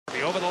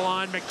Over the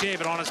line,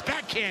 McDavid on his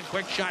backhand.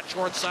 Quick shot,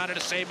 short side, and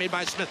a save made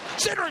by Smith.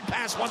 Centering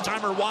pass,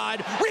 one-timer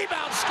wide.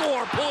 Rebound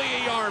score,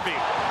 Puljujarvi.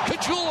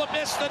 Kajula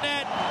missed the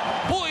net.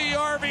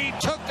 Puljujarvi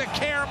took the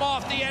carom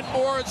off the end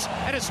boards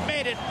and has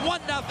made it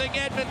 1-0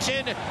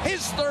 Edmonton.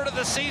 His third of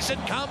the season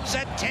comes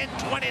at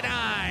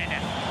 10:29.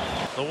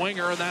 The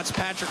winger, and that's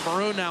Patrick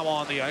Maroon now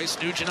on the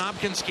ice.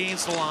 Nugent-Hopkins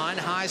gains the line.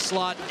 High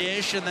slot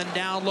dish, and then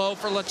down low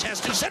for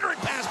Letestu. Centering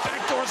pass,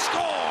 backdoor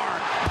score.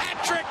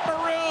 Patrick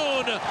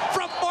Maroon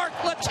from Mark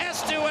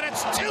Letestu, and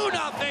it's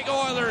 2-0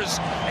 Oilers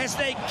as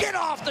they get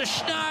off the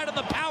schneid of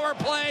the power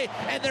play,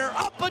 and they're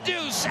up a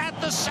deuce at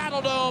the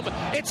Saddledome.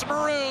 It's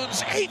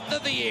Maroon's 8th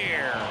of the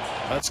year.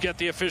 Let's get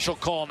the official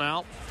call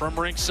now from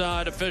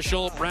rinkside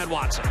official Brad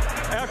Watson.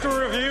 After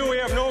review, we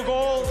have no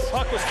goals.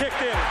 Puck was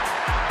kicked in.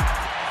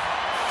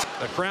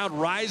 The crowd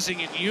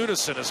rising in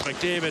unison as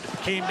McDavid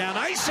came down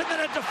ice, and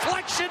then a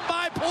deflection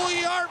by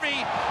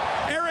Puljujarvi.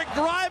 Eric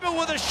Gryba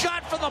with a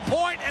shot from the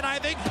point, and I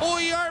think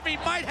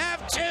Puljujarvi might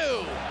have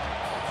two.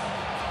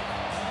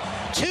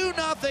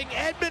 2-0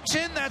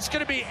 Edmonton. That's going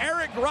to be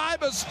Eric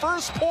Gryba's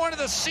first point of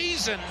the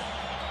season.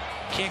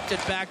 Kicked it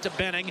back to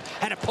Benning,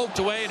 had it poked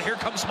away, and here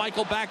comes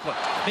Michael Backlund.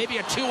 Maybe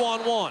a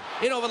 2-on-1.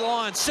 In over the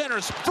line,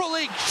 centers.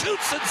 Frolik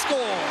shoots and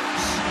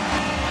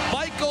scores.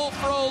 Michael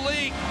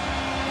Frolik.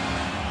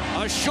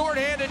 A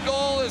shorthanded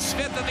goal, his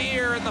 5th of the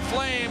year, and the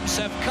Flames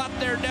have cut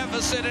their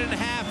deficit in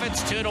half.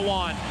 It's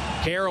 2-1.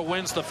 Kara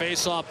wins the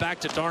faceoff back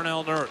to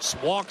Darnell Nurse.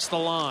 Walks the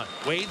line.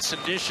 Waits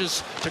and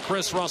dishes to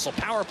Chris Russell.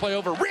 Power play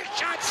over. Wrist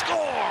shot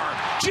score!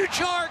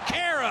 Jujhar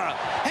Khaira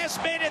has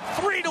made it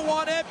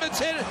 3-1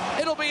 Edmonton.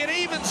 It'll be an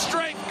even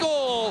strength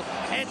goal,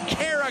 and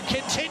Kara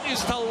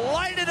continues to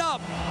light it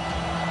up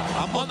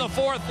on the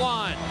 4th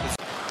line.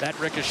 That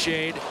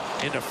ricocheted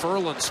into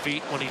Ferland's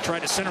feet when he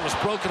tried to center, was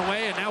broken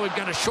away, and now we've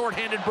got a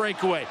shorthanded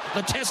breakaway.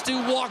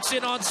 Letestu walks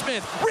in on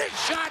Smith. Wrist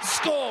shot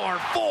score!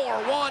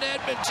 4-1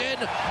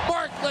 Edmonton.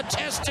 Mark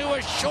Letestu,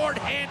 a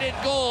shorthanded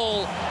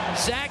goal.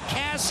 Zach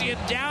Kassian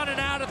down and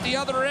out at the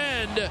other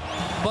end,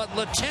 but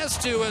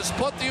Letestu has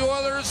put the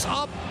Oilers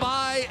up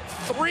by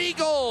 3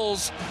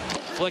 goals.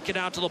 Flick it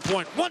out to the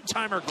point.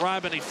 One-timer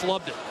Gryba, and he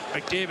flubbed it.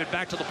 McDavid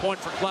back to the point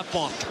for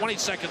Klefbom. 20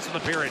 seconds in the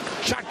period.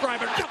 Shot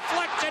Gryba,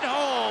 deflected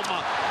home.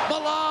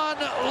 Milan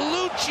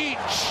Lucic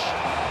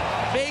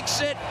makes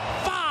it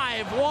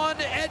 5-1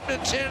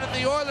 Edmonton, and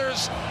the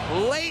Oilers'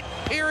 late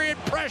period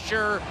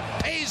pressure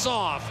pays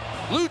off.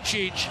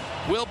 Lucic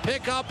will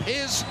pick up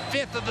his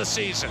 5th of the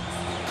season.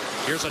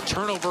 Here's a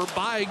turnover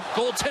by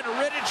goaltender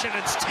Rittich, and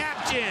it's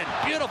tapped in.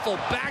 Beautiful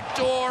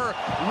backdoor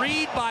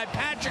read by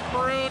Patrick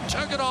Maroon.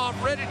 Took it off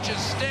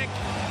Rittich's stick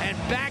and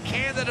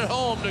backhanded it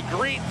home to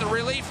greet the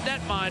relief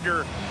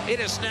netminder. It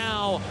is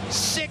now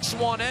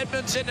 6-1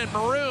 Edmonton, and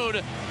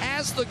Maroon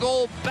has the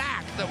goal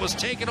back that was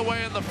taken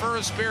away in the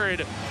first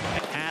period.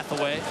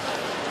 Hathaway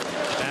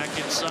back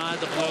inside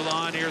the blue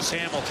line. Here's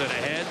Hamilton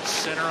ahead.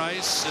 Center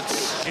ice.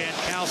 It's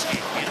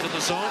Jankowski into the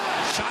zone.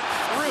 Shot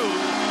through.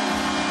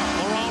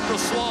 Laurent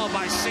Brossoit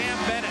by Sam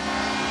Bennett.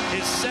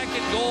 His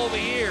 2nd goal of the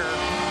year.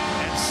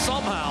 And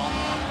somehow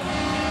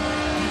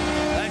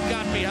that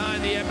got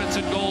behind the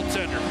Edmonton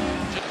goaltender.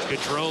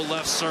 Gaudreau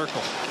left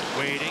circle.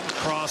 Waiting.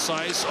 Cross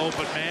ice.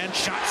 Open man.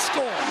 Shot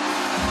score.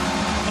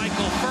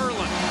 Michael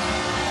Ferland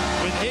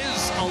with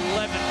his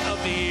 11th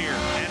of the year.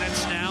 And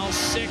it's now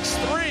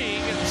 6-3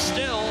 and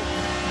still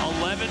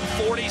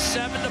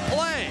 11:47 to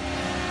play.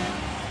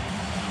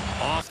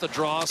 Off the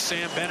draw,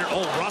 Sam Bennett.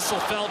 Oh, Russell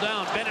fell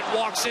down. Bennett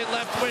walks in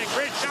left wing.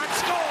 Wrist shot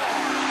score!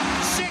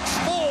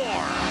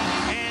 6-4.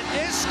 And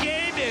this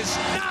game is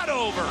not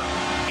over.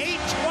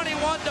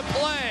 8:21 to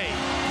play.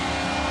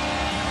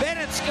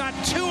 Bennett's got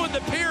 2 in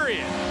the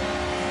period.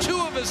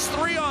 2 of his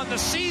 3 on the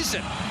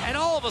season. And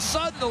all of a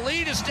sudden, the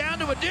lead is down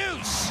to a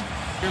deuce.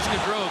 Here's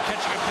Gaudreau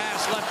catching a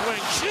pass left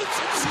wing. Shoots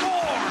and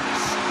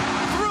scores!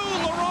 Through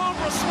Laurent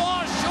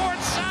Brossoit's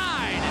short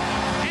side.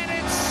 And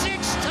it's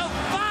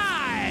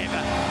 6-5.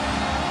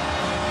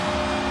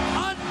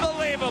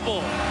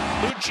 Unbelievable.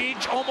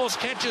 Lucic almost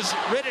catches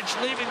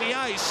Rittich leaving the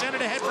ice. Sent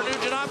it ahead for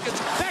Nugent-Hopkins.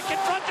 Back in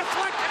front,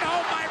 deflected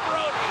home by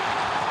Brodie.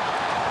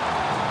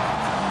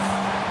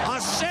 A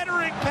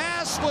centering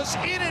pass was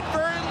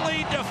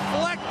inadvertently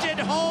deflected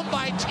home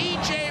by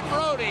T.J.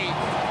 Brodie.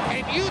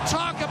 And you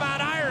talk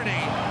about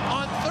irony.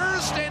 On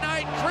Thursday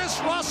night, Chris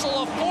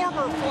Russell, a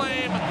former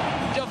Flame,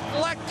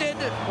 deflected,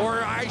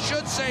 or I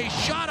should say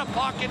shot a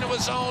puck into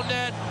his own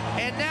net.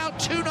 And now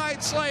 2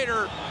 nights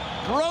later,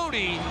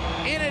 Brodie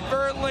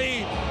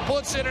inadvertently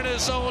puts it in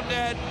his own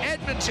net.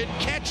 Edmonton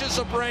catches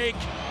a break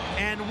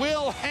and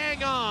will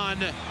hang on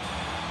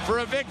for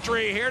a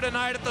victory here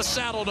tonight at the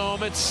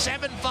Saddledome. It's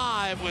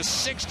 7-5 with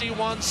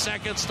 61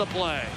 seconds to play.